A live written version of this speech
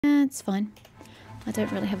It's fine. I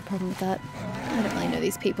don't really have a problem with that. I don't really know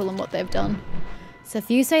these people and what they've done. So if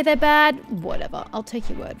you say they're bad, whatever. I'll take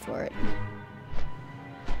your word for it.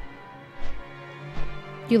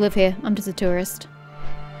 You live here. I'm just a tourist.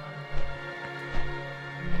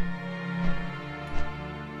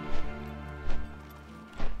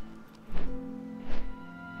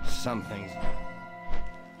 Something's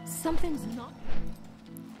not.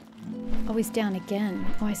 Oh, he's down again.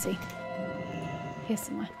 Oh, I see. Here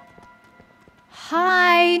somewhere.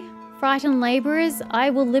 Hi, frightened laborers.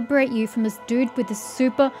 I will liberate you from this dude with this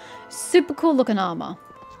super cool looking armor.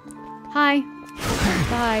 Hi.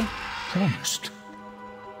 Bye. Promised.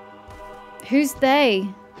 Who's they?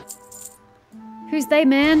 Who's they,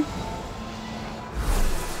 man?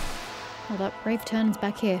 Hold up. Brave Turn's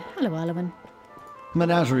back here. Hello, Arlewin.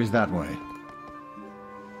 Menageries that way.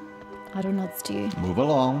 Idle nods to you. Move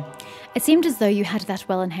along. It seemed as though you had that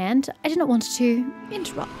well in hand. I did not want to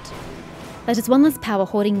interrupt. That is one less power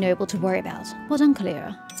hoarding noble to worry about. Well done,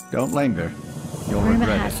 Kalira. Don't linger. You'll Rumor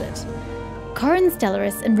regret has it. Corin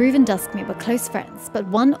Stellaris and Reuven Duskmere were close friends, but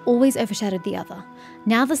one always overshadowed the other.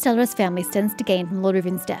 Now the Stellaris family stands to gain from Lord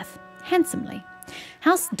Reuven's death. Handsomely.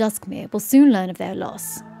 House Duskmere will soon learn of their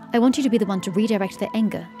loss. I want you to be the one to redirect their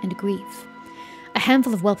anger and grief. A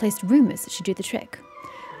handful of well-placed rumours should do the trick.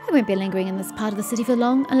 I won't be lingering in this part of the city for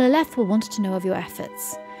long, and Lilith will want to know of your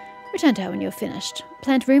efforts. Return to her when you're finished.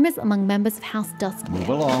 Plant rumours among members of House Duskmere. Move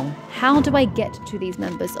along. How do I get to these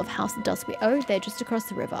members of House Duskmere? Oh, they're just across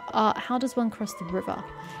the river. How does one cross the river?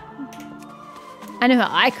 I know how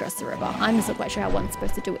I cross the river. I'm just not quite sure how one's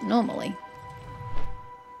supposed to do it normally.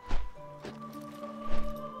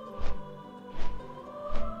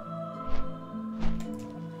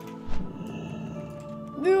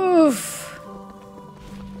 Oof.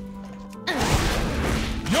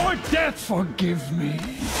 Your death forgive me,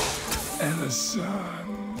 Ellison.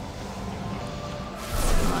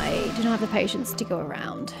 I do not have the patience to go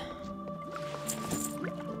around.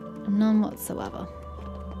 None whatsoever.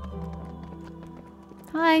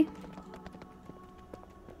 Hi.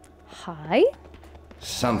 Hi?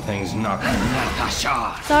 Something's not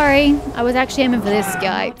Sorry, I was actually aiming for this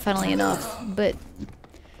guy, funnily enough, but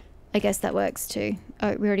I guess that works too.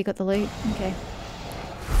 Oh, we already got the loot? Okay.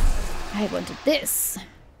 I wanted this.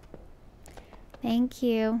 Thank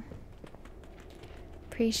you.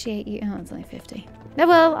 Appreciate you. Oh, it's only 50. Oh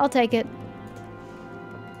well, I'll take it.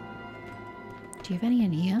 Do you have any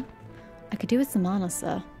in here? I could do with some mana,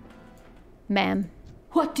 sir. Ma'am.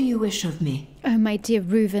 What do you wish of me? Oh, my dear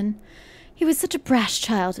Reuven. He was such a brash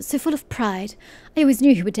child, so full of pride. I always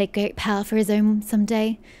knew he would take great power for his own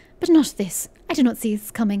someday. But not this. I did not see this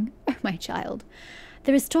coming. Oh, my child.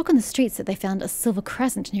 There is talk on the streets that they found a silver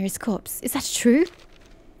crescent near his corpse. Is that true?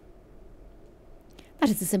 That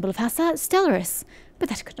is the symbol of House Stellaris. But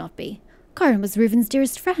that could not be. Corin was Reuven's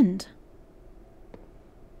dearest friend.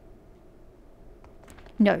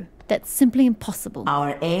 No, that's simply impossible.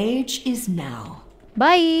 Our age is now.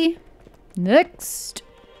 Bye. Next.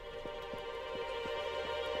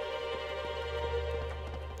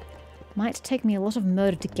 Might take me a lot of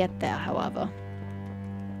murder to get there, however.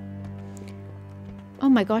 Oh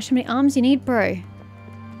my gosh, how many arms you need, bro?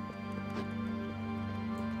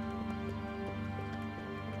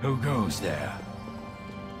 Who goes there?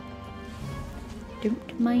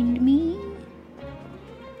 Don't mind me.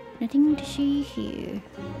 Nothing to see here.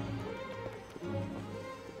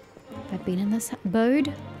 Have I been in this abode?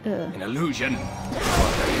 Ugh. An illusion.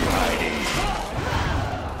 What are you hiding?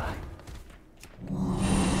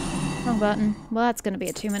 Wrong button. Well, that's going to be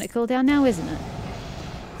a 2-minute cooldown now, isn't it?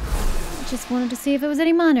 I just wanted to see if there was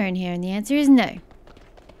any mana in here, and the answer is no.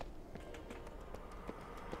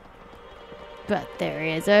 But there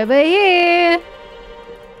is over here!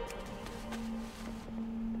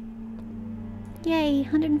 Yay,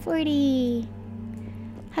 140!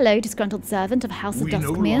 Hello, disgruntled servant of House of We no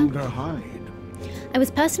Duskmere. longer hide. I was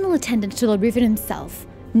personal attendant to Lord Reuven himself.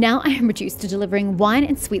 Now I am reduced to delivering wine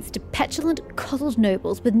and sweets to petulant, coddled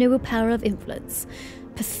nobles with no power of influence.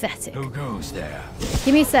 Pathetic. Who goes there?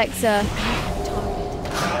 Give me a sec, sir.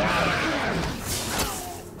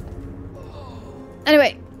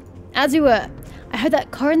 Anyway, as we were, I heard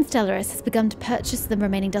that Corin Stellaris has begun to purchase the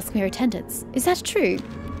remaining Duskmere attendants. Is that true?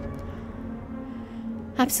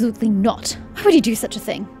 Absolutely not. Why would he do such a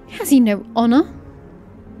thing? Has he no honor?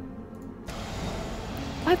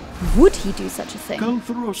 Why would he do such a thing?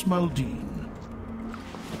 Galthros Maldine.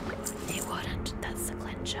 He wouldn't. That's the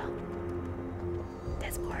clincher.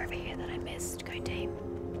 There's more over here that I missed. Go team.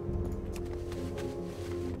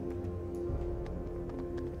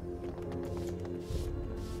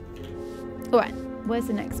 Alright, where's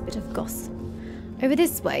the next bit of goss? Over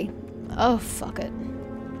this way? Oh, fuck it.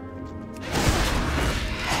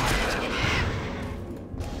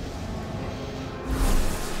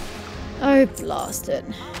 Oh, blast it.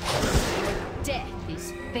 Death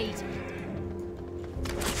is fated.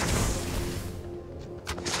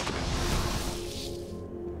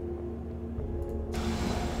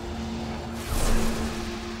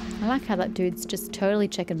 I like how that dude's just totally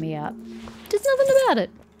checking me out. Does nothing about it.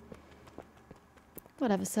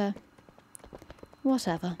 Whatever, sir.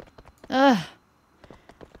 Whatever. Ugh.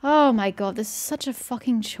 Oh my god, this is such a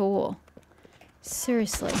fucking chore.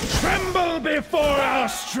 Seriously. Tremble before our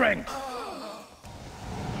strength!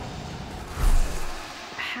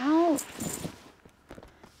 How?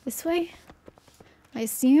 This way? I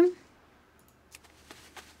assume?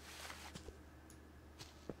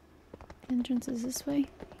 Entrance is this way?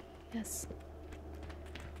 Yes.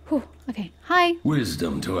 Whew, okay. Hi.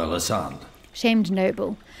 Wisdom to Elisand. Shamed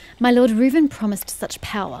noble. My lord Reuven promised such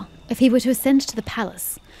power, if he were to ascend to the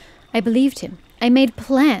palace. I believed him. I made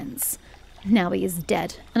plans. Now he is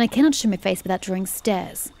dead, and I cannot show my face without drawing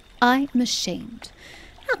stares. I am ashamed.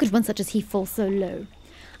 How could one such as he fall so low?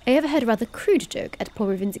 I overheard a rather crude joke at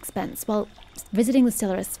poor Reuven's expense while visiting the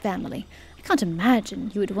Stellaris family. I can't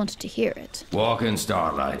imagine you would want to hear it. Walk in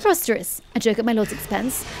starlight. Preposterous. A joke at my lord's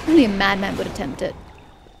expense. Only a madman would attempt it.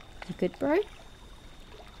 You good, bro?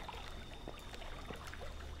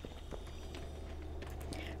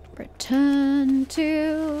 Return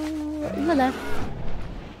to the left.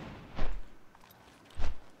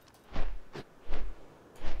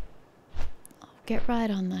 Oh, get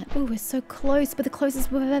right on that. Oh, we're so close, but the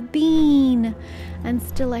closest we've ever been. And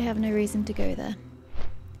still I have no reason to go there.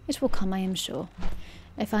 It will come, I am sure.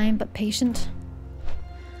 If I am but patient,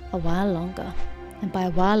 a while longer. And by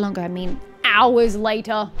a while longer, I mean hours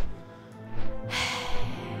later.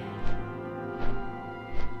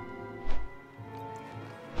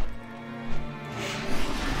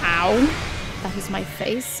 Ow. That is my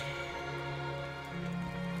face.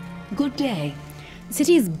 Good day. The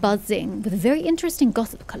city is buzzing with very interesting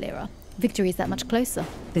gossip, Kalira. Victory is that much closer.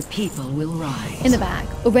 The people will rise. In the bag,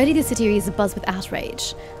 already the city is abuzz with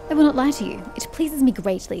outrage. I will not lie to you, it pleases me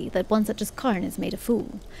greatly that one such as Corin is made a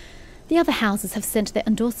fool. The other houses have sent their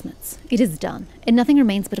endorsements. It is done, and nothing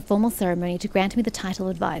remains but a formal ceremony to grant me the title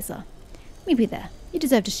advisor. Meet me there. You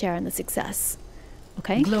deserve to share in the success.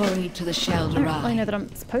 Okay? Glory to the I don't Sheldarai. really know that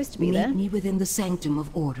I'm supposed to be there. Meet me within the sanctum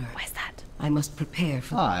of order. Where's that? I must prepare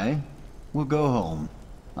for... I will go home.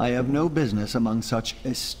 I have no business among such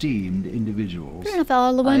esteemed individuals. Fair enough, I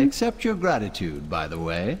Arlewin. accept your gratitude, by the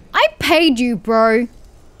way. I paid you, bro.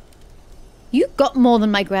 You got more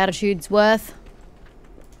than my gratitude's worth.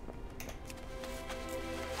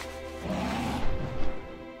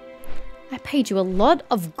 I paid you a lot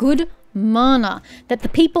of good mana that the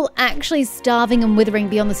people actually starving and withering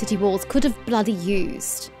beyond the city walls could have bloody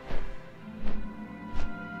used.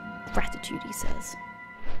 Gratitude, he says.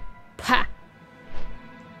 Pah!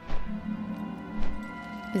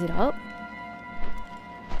 Is it up?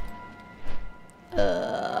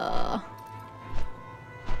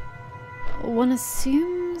 One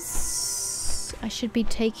assumes I should be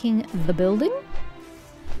taking the building?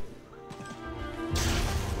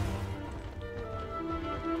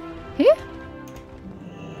 Here?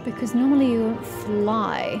 Because normally you won't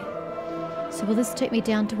fly. So will this take me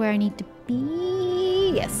down to where I need to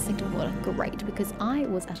be? Yes, Sanctum Water. Great, because I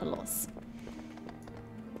was at a loss.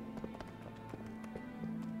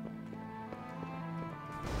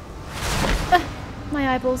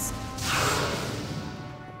 My eyeballs.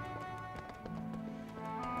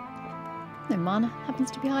 No mana happens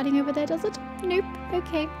to be hiding over there, does it? Nope.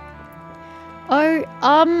 Okay. Oh,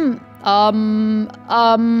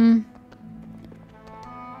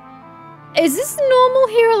 is this normal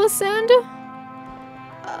here, Alessander?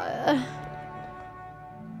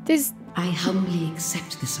 This... I humbly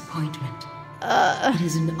accept this appointment. It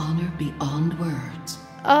is an honor beyond words.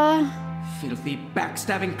 Filthy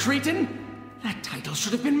backstabbing cretin! That title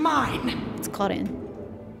should have been mine! It's Corin.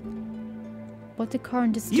 What did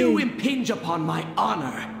Corin just do? You impinge upon my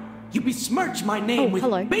honor! You besmirch my name with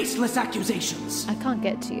hello. baseless accusations! I can't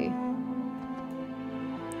get to you.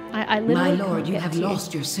 I literally My can't lord, you get have to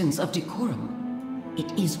lost your sense of decorum.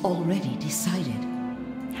 It is already decided.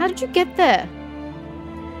 How did you get there?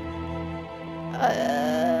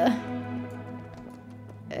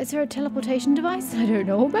 Is there a teleportation device I don't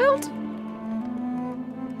know about?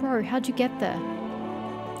 Bro, how'd you get there?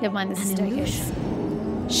 Never mind, this is staircase.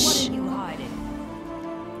 Shh. What are you hiding?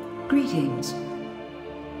 Greetings.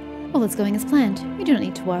 All is going as planned. You do not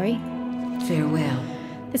need to worry. Farewell.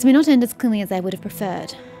 This may not end as cleanly as I would have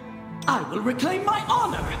preferred. I will reclaim my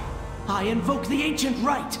honor! I invoke the ancient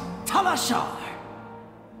right, Talashar!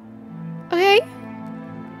 Okay.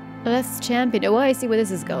 Let's champion. Oh, I see where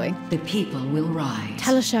this is going. The people will rise.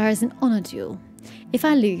 Talashar is an honor duel. If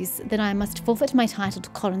I lose, then I must forfeit my title to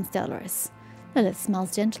Colin Stellaris. Lilith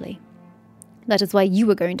smiles gently. That is why you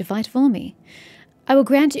were going to fight for me. I will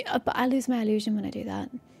grant you... but I lose my illusion when I do that.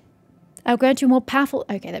 I'll grant you a more powerful...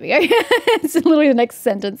 Okay, there we go. It's literally the next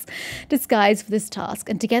sentence. Disguise for this task.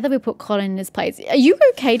 And together we put Colin in his place. Are you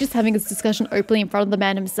okay just having this discussion openly in front of the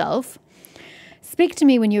man himself? Speak to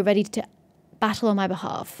me when you're ready to battle on my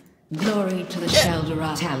behalf. Glory to the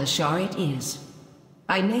Shal'Dara. Talashar it is.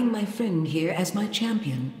 I name my friend here as my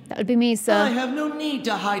champion. That would be me, sir. I have no need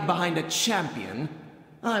to hide behind a champion.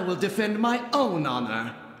 I will defend my own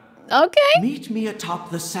honor. Okay. Meet me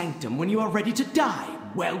atop the sanctum when you are ready to die,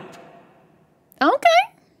 whelp. Okay.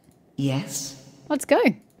 Yes? Let's go.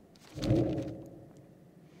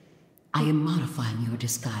 I am modifying your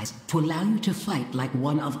disguise to allow you to fight like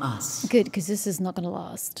one of us. Good, because this is not going to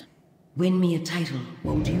last. Win me a title,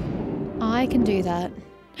 won't you? I can do that.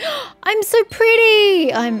 I'm so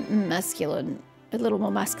pretty! I'm masculine. A little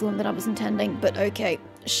more masculine than I was intending, but okay,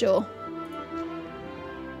 sure.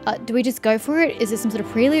 Do we just go for it? Is this some sort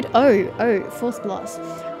of prelude? Oh, Force Blast.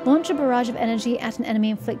 Launch a barrage of energy at an enemy,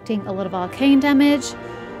 inflicting a lot of arcane damage.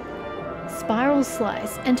 Spiral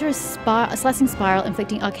Slice. Enter a slicing spiral,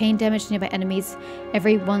 inflicting arcane damage to nearby enemies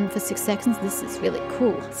every 1 for 6 seconds. This is really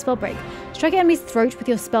cool. Spellbreak. Strike an enemy's throat with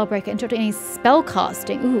your spellbreaker, interrupting any spell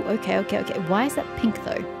casting. Ooh, okay. Why is that pink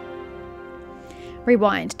though?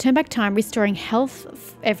 Rewind. Turn back time, restoring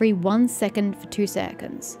health every 1 second for 2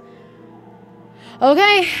 seconds.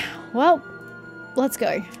 Okay, well, let's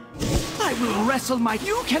go. I will wrestle my...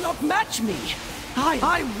 You cannot match me!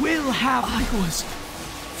 I will have... I was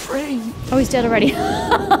framed. Oh, he's dead already.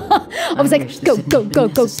 I was like, go,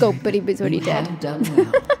 but he was already dead. Done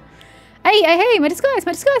well. Hey, my disguise.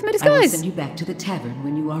 I will send you back to the tavern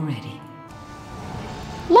when you are ready.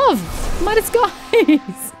 Love, my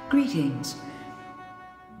disguise. Greetings.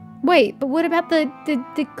 Wait, but what about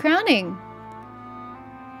the crowning?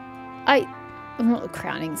 Not the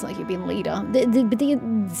crowning, it's like you've been leader. But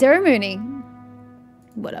the ceremony.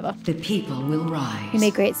 Whatever. The people will rise. You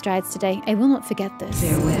made great strides today. I will not forget this.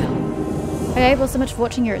 Farewell. Okay, well, so much for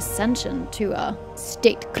watching your ascension to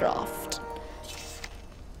statecraft.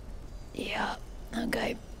 Yeah,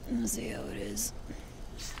 okay. Let's see how it is.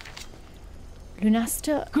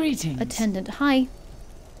 Lunasta. Greetings. Attendant. Hi.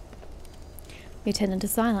 The attendant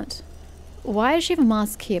is silent. Why does she have a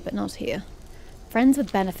mask here but not here? Friends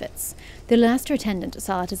with benefits. The Lunasta attendant,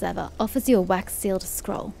 silent as ever, offers you a wax-sealed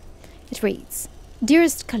scroll. It reads,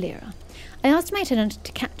 Dearest Kalira, I asked my attendant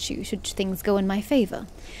to catch you should things go in my favour.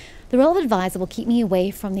 The role of advisor will keep me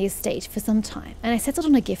away from the estate for some time, and I settled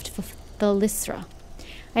on a gift for Thalysra.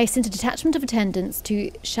 I have sent a detachment of attendants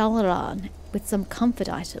to Shal'Aran with some comfort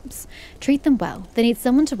items. Treat them well. They need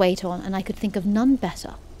someone to wait on, and I could think of none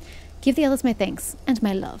better. Give the others my thanks and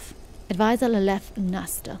my love. Advisor Lileth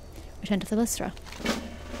Nasta. Return to Thalysra.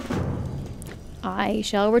 I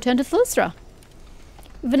shall return to Thalysra.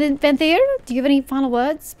 Venthyr, do you have any final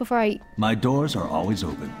words before I... My doors are always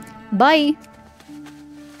open. Bye.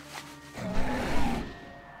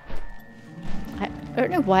 I don't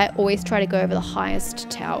know why I always try to go over the highest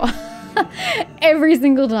tower. Every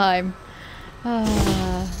single time.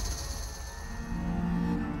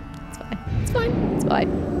 It's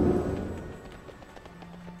fine.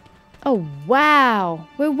 Oh, wow.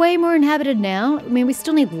 We're way more inhabited now. I mean, we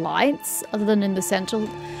still need lights, other than in the central.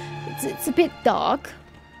 It's a bit dark.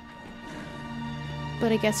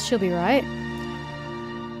 But I guess she'll be right.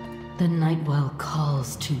 The Nightwell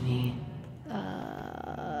calls to me.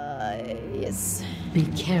 Yes. Be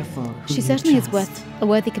careful who She you certainly is trust. a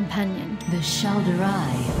worthy companion. The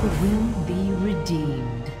Shal'Dara will be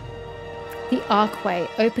redeemed. The Archway,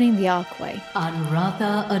 opening the Archway.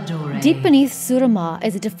 Anratha Adore. Deep beneath Suramar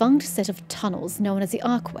is a defunct set of tunnels known as the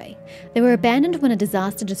Archway. They were abandoned when a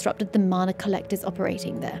disaster disrupted the mana collectors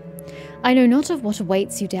operating there. I know not of what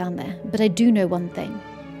awaits you down there, but I do know one thing.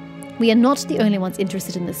 We are not the only ones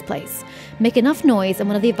interested in this place. Make enough noise and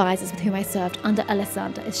one of the advisors with whom I served under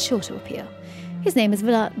Alessander is sure to appear. His name is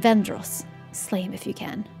Vendros. Slay him if you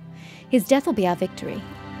can. His death will be our victory,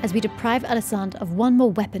 as we deprive Alessander of one more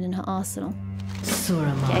weapon in her arsenal.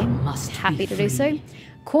 Suramar must Happy be to free. do so.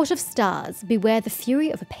 Court of Stars, beware the fury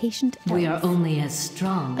of a patient elf. We are only as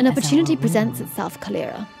strong An as opportunity our presents will. itself,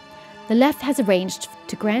 Kalira. The left has arranged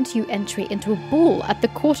to grant you entry into a ball at the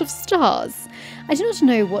Court of Stars. I do not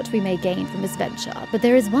know what we may gain from this venture, but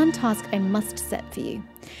there is one task I must set for you.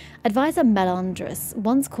 Advisor Melandrus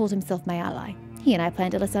once called himself my ally. He and I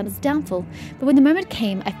planned Alessandra's downfall, but when the moment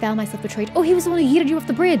came, I found myself betrayed. Oh, he was the one who yeeted you off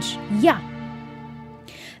the bridge. Yeah.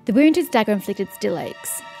 The wound his dagger inflicted still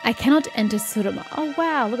aches. I cannot enter Suruma. Oh,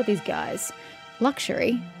 wow, look at these guys.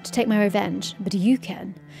 Luxury to take my revenge, but you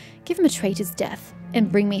can. Give him a traitor's death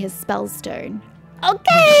and bring me his spell stone.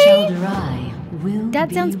 Okay!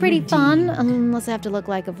 That sounds pretty fun, unless I have to look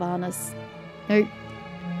like Avarnis. No.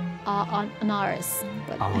 Anaris.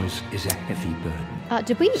 Ours is a heavy burden.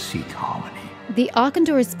 Did we? Seek harmony. The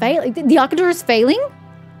Arcantor is failing. The Arcantor is failing?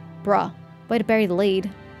 Bruh. Way to bury the lead.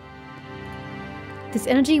 This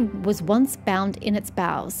energy was once bound in its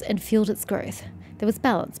bowels and fueled its growth. There was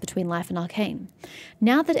balance between life and arcane.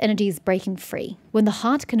 Now that energy is breaking free, when the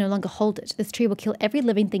heart can no longer hold it, this tree will kill every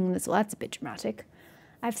living thing in this world. That's a bit dramatic.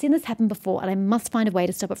 I've seen this happen before, and I must find a way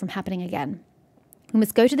to stop it from happening again. We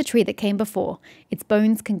must go to the tree that came before. Its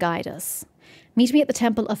bones can guide us. Meet me at the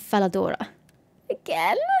temple of Faladora.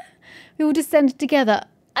 Again? We will descend together.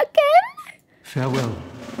 Again? Farewell.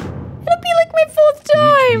 It'll be like my fourth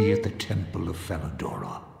time! Meet me at the temple of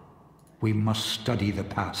Faladora. We must study the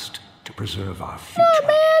past to preserve our future. Oh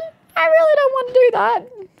man, I really don't want to do that.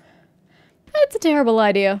 That's a terrible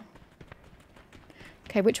idea.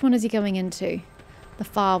 Okay, which one is he going into? The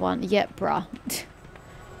far one. Yep, bruh.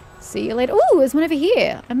 See you later. Oh, there's one over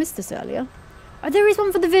here. I missed this earlier. Oh, there is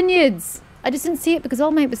one for the vineyards. I just didn't see it because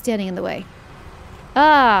old mate was standing in the way.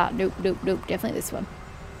 Ah, nope, nope, nope. Definitely this one.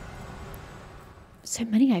 So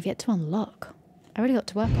many I've yet to unlock. I really got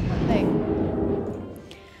to work on that thing.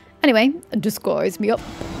 Anyway, disguise me up.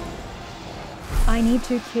 I need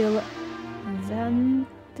to kill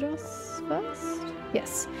Vandross first?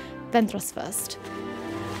 Yes, Vandross first.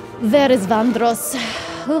 Where is Vandross?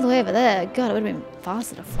 All the way over there. God, it would have been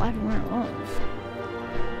faster to fly from where it was.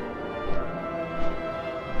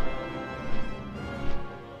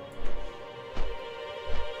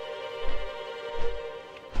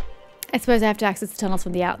 I suppose I have to access the tunnels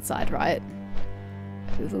from the outside, right?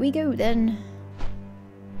 Over we go then.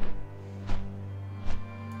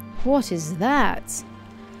 What is that?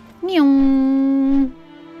 Meow.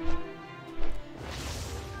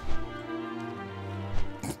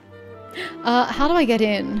 How do I get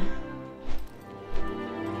in?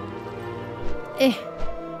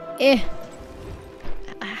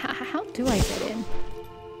 How do I get in?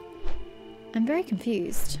 I'm very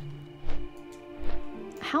confused.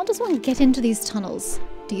 How does one get into these tunnels,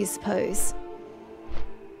 do you suppose?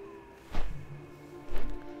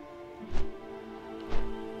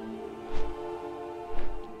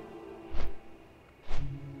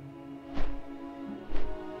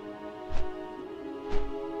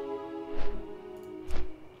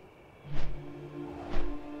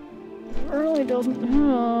 It really doesn't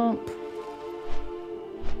help.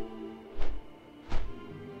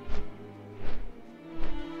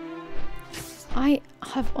 I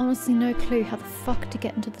have honestly no clue how the fuck to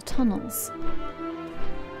get into the tunnels.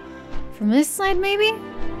 From this side, maybe?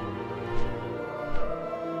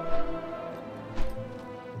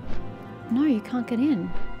 No, you can't get in.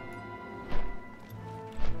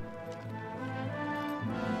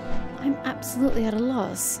 I'm absolutely at a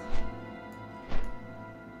loss.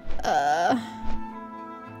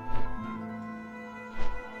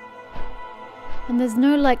 And there's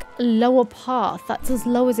no, like, lower path. That's as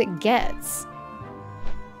low as it gets.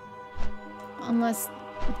 Unless...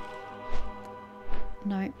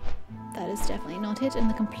 No, that is definitely not it. In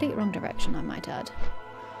the complete wrong direction, I might add.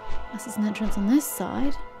 Unless there's an entrance on this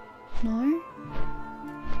side. No?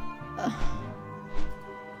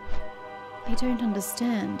 I don't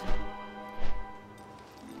understand.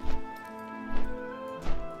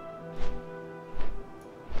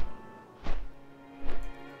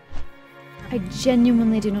 I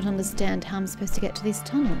genuinely do not understand how I'm supposed to get to these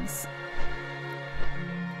tunnels.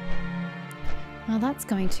 Now that's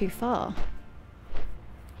going too far.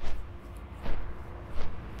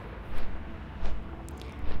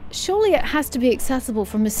 Surely it has to be accessible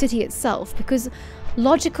from the city itself, because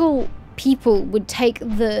logical people would take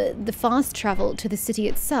the fast travel to the city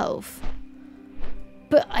itself.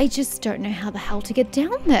 But I just don't know how the hell to get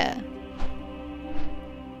down there.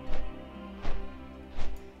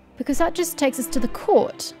 Because that just takes us to the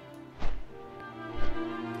court.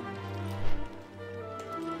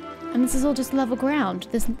 And this is all just level ground.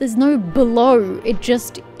 There's no below. It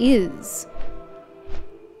just is.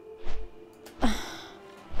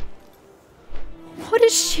 What a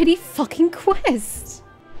shitty fucking quest.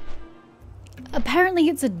 Apparently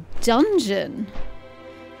it's a dungeon,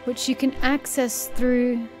 which you can access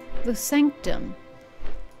through the sanctum.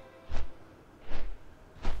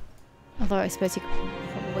 Although I suppose you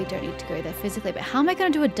probably don't need to go there physically. But how am I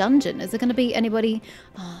going to do a dungeon? Is there going to be anybody...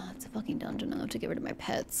 Oh, it's a fucking dungeon. I'll have to get rid of my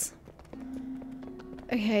pets.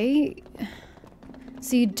 Okay.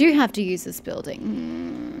 So you do have to use this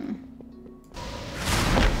building.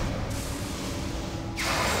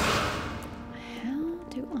 How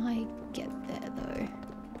do I get there, though?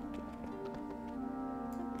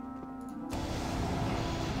 I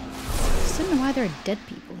just don't know why there are dead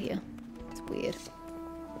people here. It's weird.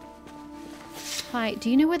 Hi, do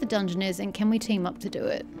you know where the dungeon is, and can we team up to do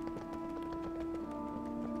it?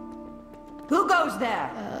 Who goes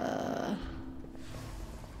there?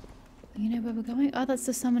 You know where we're going? Oh, that's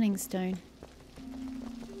the summoning stone.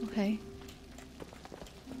 Okay.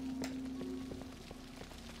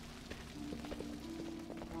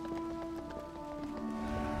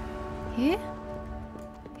 Here?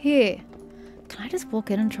 Here. Can I just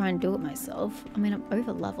walk in and try and do it myself? I mean, I'm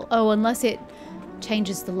over level. Oh, unless it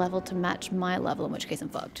changes the level to match my level, in which case I'm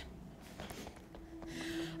fucked.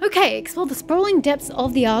 Okay, explore the sprawling depths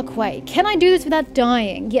of the Archway. Can I do this without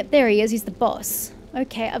dying? Yep, there he is. He's the boss.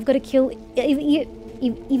 Okay, I've got to kill Ivanir,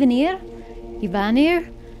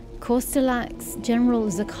 Kostelax, General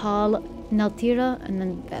Zakal, Naltira, and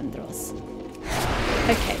then Vendros.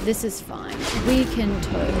 Okay, this is fine. We can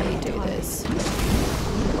totally do this.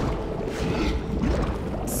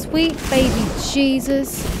 Sweet baby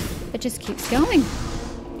Jesus. It just keeps going.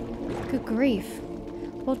 Good grief.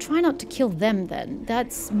 Well, try not to kill them then.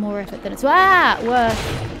 That's more effort than it's worth.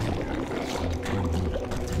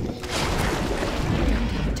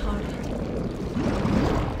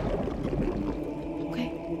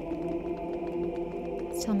 Okay.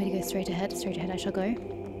 It's telling me to go straight ahead. Straight ahead I shall go.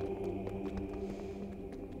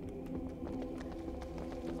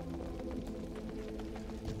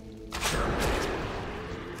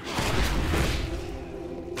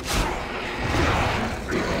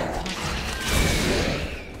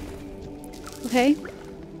 Okay.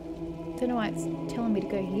 Don't know why it's telling me to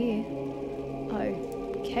go here.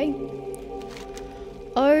 Okay.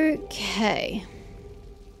 Okay.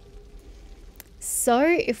 So,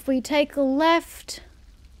 if we take a left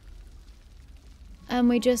and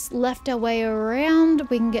we just left our way around,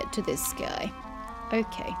 we can get to this guy.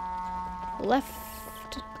 Okay.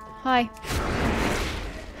 Left. Hi.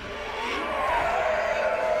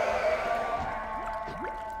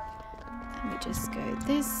 Let me just go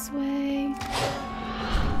this way.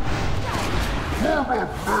 Forward,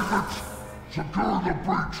 maggots! Secure the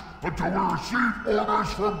breach until we receive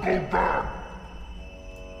orders from Goldan!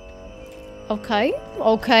 Okay,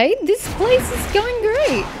 okay. This place is going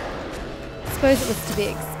great. I suppose it was to be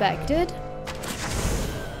expected.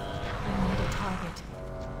 I need a target.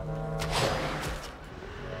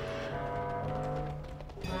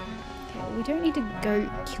 Okay, well, we don't need to go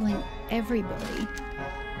killing everybody.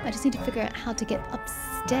 I just need to figure out how to get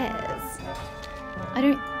upstairs. I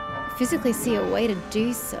don't physically see a way to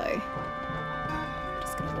do so. I'm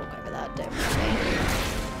just gonna walk over that, don't worry.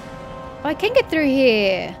 Oh, I can get through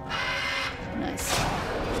here. Nice.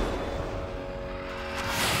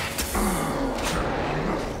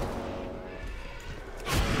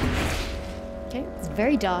 Okay, it's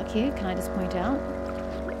very dark here, can I just point out?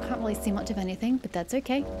 Can't really see much of anything, but that's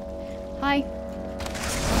okay. Hi.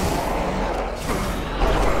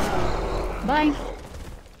 Bye.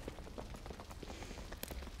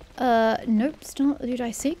 Nope, still not the dude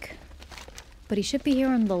I seek. But he should be here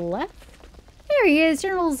on the left. There he is,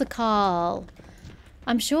 General Zakal.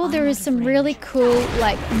 I'm sure there is some really cool,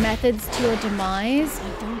 like, methods to your demise.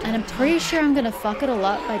 And I'm pretty sure I'm gonna fuck it all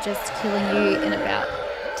up by just killing you in about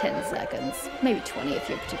 10 seconds. Maybe 20 if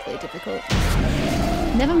you're particularly difficult.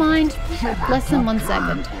 Never mind. Less than 1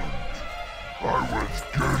 second. I was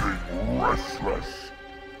getting restless.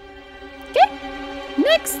 Okay,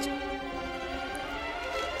 next.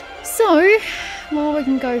 So, well, we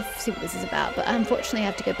can go see what this is about, but unfortunately I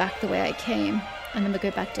have to go back the way I came, and then we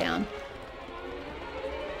go back down.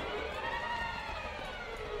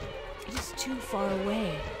 It is too far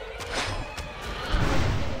away.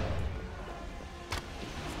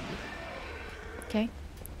 Okay.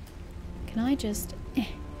 Can I just...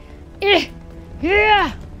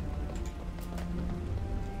 Yeah!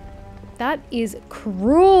 That is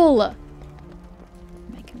cruel!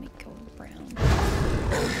 Making me go around.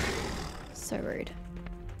 So rude.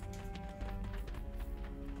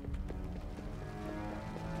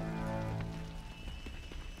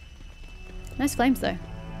 Nice flames though.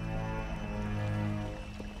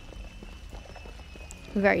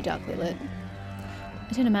 We're very darkly lit. I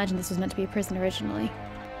didn't imagine this was meant to be a prison originally.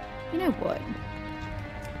 You know what?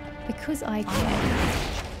 Because I can.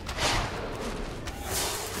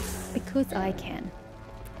 Because I can.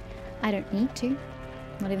 I don't need to.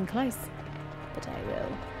 Not even close. But I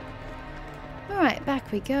will. Alright,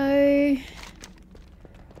 back we go.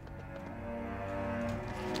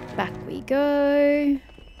 Back we go.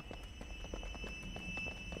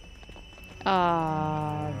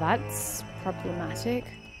 That's problematic.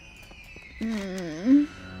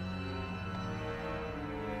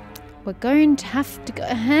 We're going to have to go...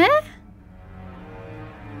 Huh?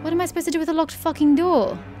 What am I supposed to do with a locked fucking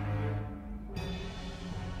door?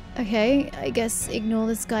 Okay, I guess ignore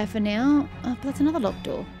this guy for now. But that's another locked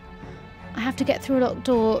door. I have to get through a locked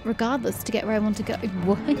door regardless to get where I want to go.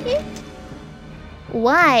 What?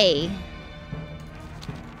 Why?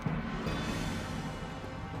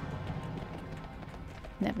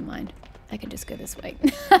 Never mind. I can just go this way.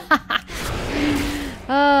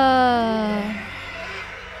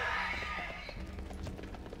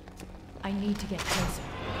 I need to get closer.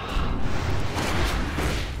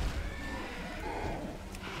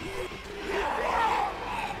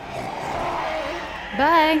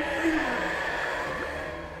 Bye.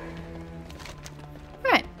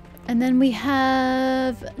 Right. And then we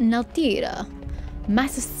have Naltira.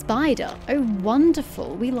 Massive spider. Oh,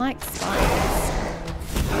 wonderful. We like spiders.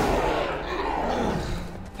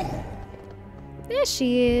 There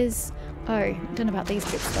she is. Oh, don't know about these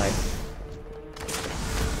bits though.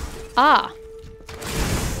 Ah!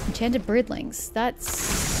 Enchanted broodlings.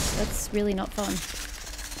 That's really not fun.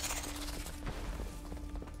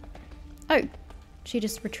 Oh, she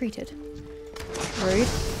just retreated. Rude.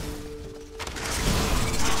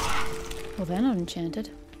 Well, they're not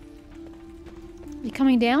enchanted. You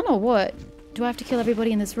coming down or what? Do I have to kill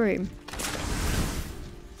everybody in this room?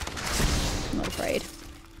 I'm not afraid.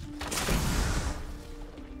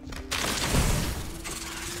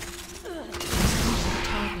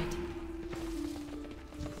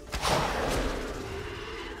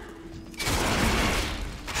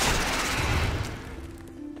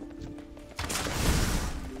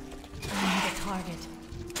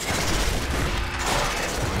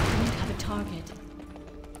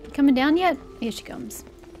 Coming down yet? Here she comes.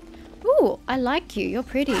 Ooh, I like you. You're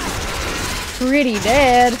pretty. Pretty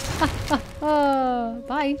dead.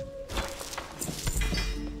 Bye.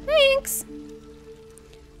 Thanks.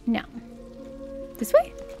 Now, this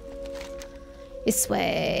way? This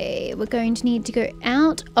way. We're going to need to go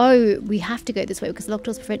out. Oh, we have to go this way because locked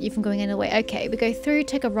doors prevent you from going any way. Okay, we go through,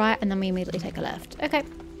 take a right, and then we immediately take a left. Okay.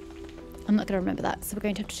 I'm not going to remember that, so we're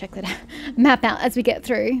going to have to check that map out as we get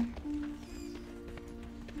through.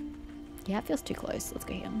 Yeah, it feels too close. Let's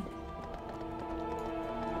go here.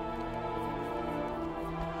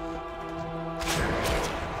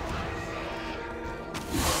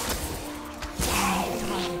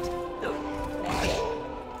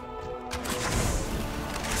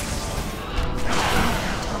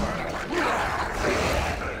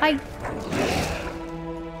 Hi.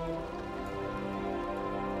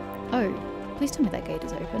 Oh, please tell me that gate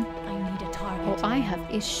is open. I need a target. Oh, I have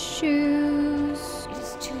issues. It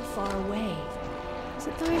is too far away. Is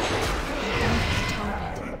it though? I don't have a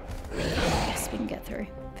target. Yes, we can get through.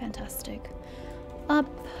 Fantastic. Up.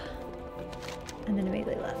 And then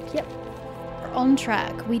immediately left. Yep. We're on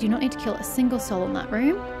track. We do not need to kill a single soul in that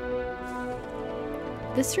room.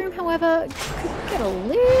 This room, however, could get a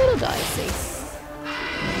little dicey.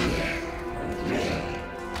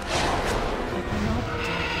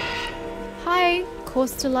 Hi,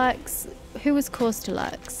 Corstalax. Who is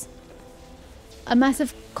Corstalax? A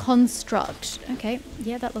massive construct. Okay,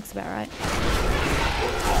 yeah, that looks about right.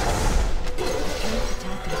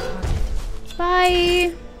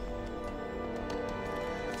 Bye.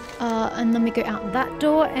 And then we go out that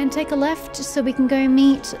door and take a left so we can go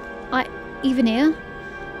meet Evenir.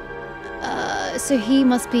 So he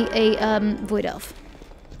must be a void elf.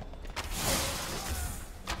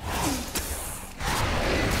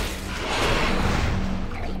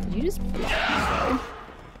 Did you just block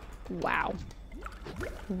me? Wow.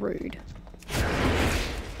 Rude.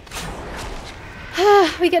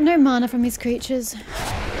 We get no mana from these creatures.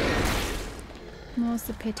 What's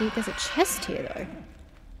the pity? There's a chest here though.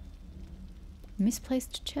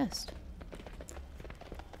 Misplaced chest.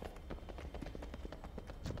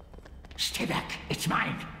 Stay back. It's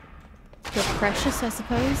mine. You're precious, I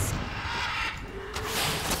suppose.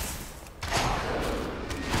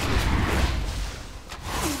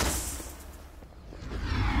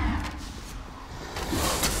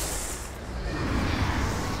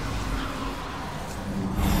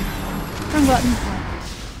 Wrong button.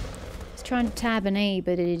 I was trying to tab an E,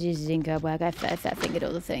 but it just didn't go work. I fingered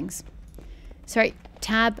all the things. Sorry,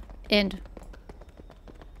 tab and...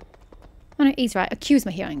 Oh no, E's right. Accuse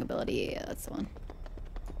my hearing ability. Yeah, that's the one.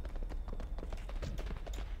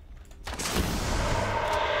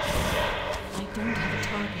 I don't have a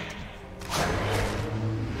target.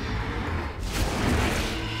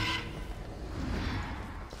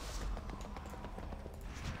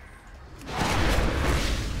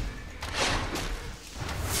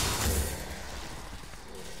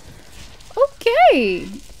 Hey!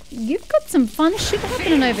 You've got some fun shit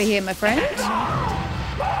happening over here, my friend.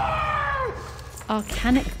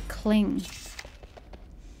 Arcanic Cling.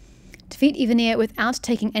 Defeat Evenir without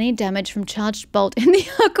taking any damage from charged bolt in the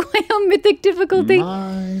Archway on mythic difficulty.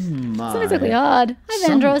 My. It's not exactly hard. Hi,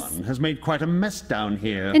 Vandross. Someone has made quite a mess down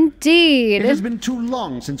here. Indeed. It has been too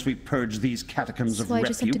long since we purged these catacombs of So I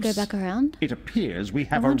refuse. just have to go back around? It appears we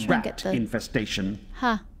have I a wanna try and get rat the- infestation.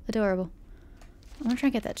 Ha, adorable. I want to try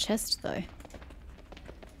and get that chest, though.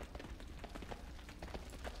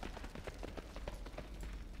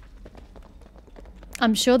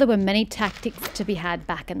 I'm sure there were many tactics to be had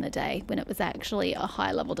back in the day when it was actually a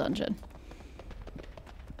high-level dungeon.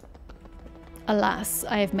 Alas,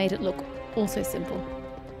 I have made it look also simple.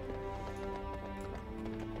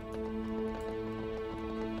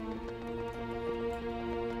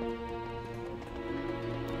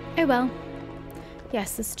 Oh well.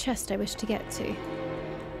 Yes, this chest I wish to get to.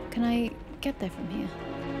 Can I get there from here?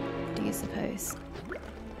 Do you suppose?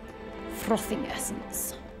 Frothing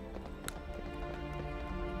essence.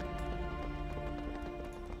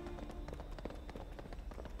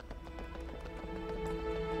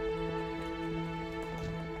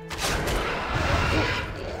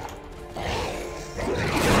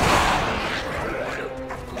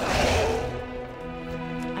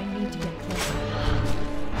 I need to get closer.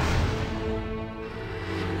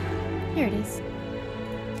 Here it is.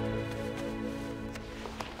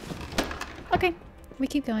 Okay, we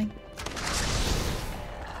keep going.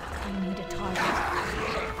 I need a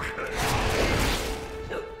target.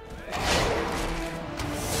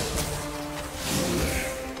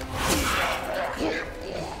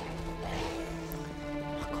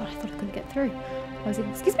 Oh god, I thought I couldn't get through. I was like,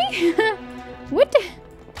 excuse me? What?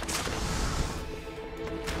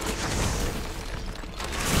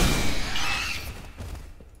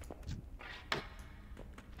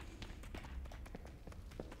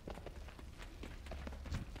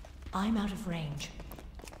 I'm out of range.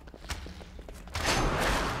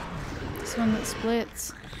 This one that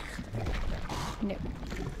splits. No.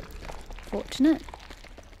 Fortunate.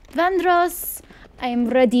 Vandross, I am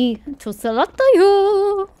ready to salute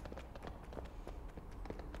you.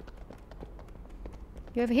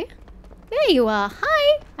 You over here? There you are.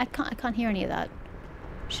 Hi. I can't hear any of that.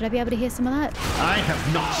 Should I be able to hear some of that? I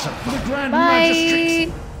have not survived. The Grand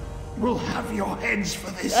Bye. will have your heads for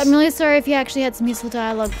this. I'm really sorry if you actually had some useful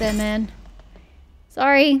dialogue there, man.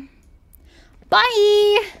 Sorry.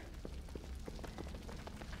 Bye.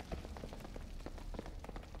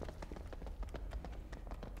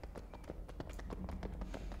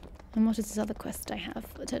 And what is this other quest I have?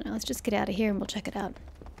 I don't know. Let's just get out of here and we'll check it out.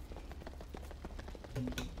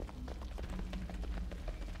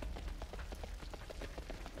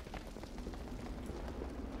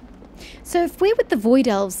 So if we're with the Void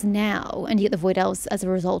Elves now, and you get the Void Elves as a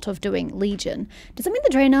result of doing Legion, does that mean the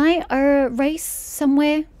Draenei are a race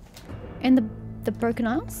somewhere in the Broken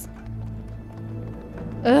Isles?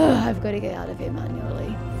 Ugh, I've got to get out of here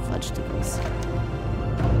manually. Fudge tickles.